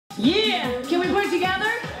Yeah, can we put it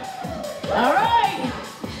together? All right,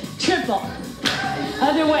 triple.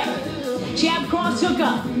 Other way, jab, cross, hook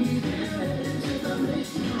up.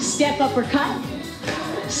 Step uppercut,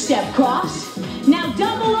 step cross. Now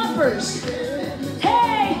double uppers.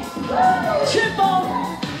 Hey, triple.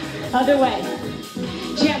 Other way,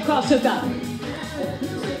 jab, cross, hook up.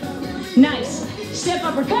 Nice, step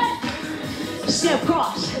uppercut, step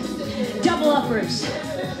cross, double uppers.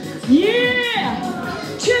 Yeah,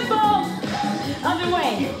 triple. Other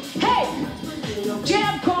way, hey,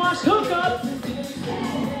 jab, cross, hook up,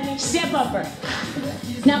 step upper.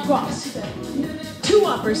 Now cross. Two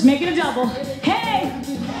uppers, make it a double. Hey,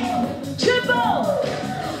 triple.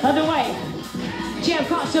 Other way, jab,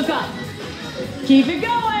 cross, hook up. Keep it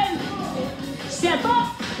going. Step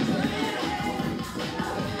up.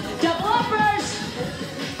 Double uppers.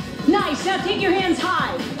 Nice, now take your hands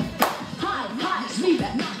high. High, high, sweep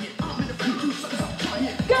it.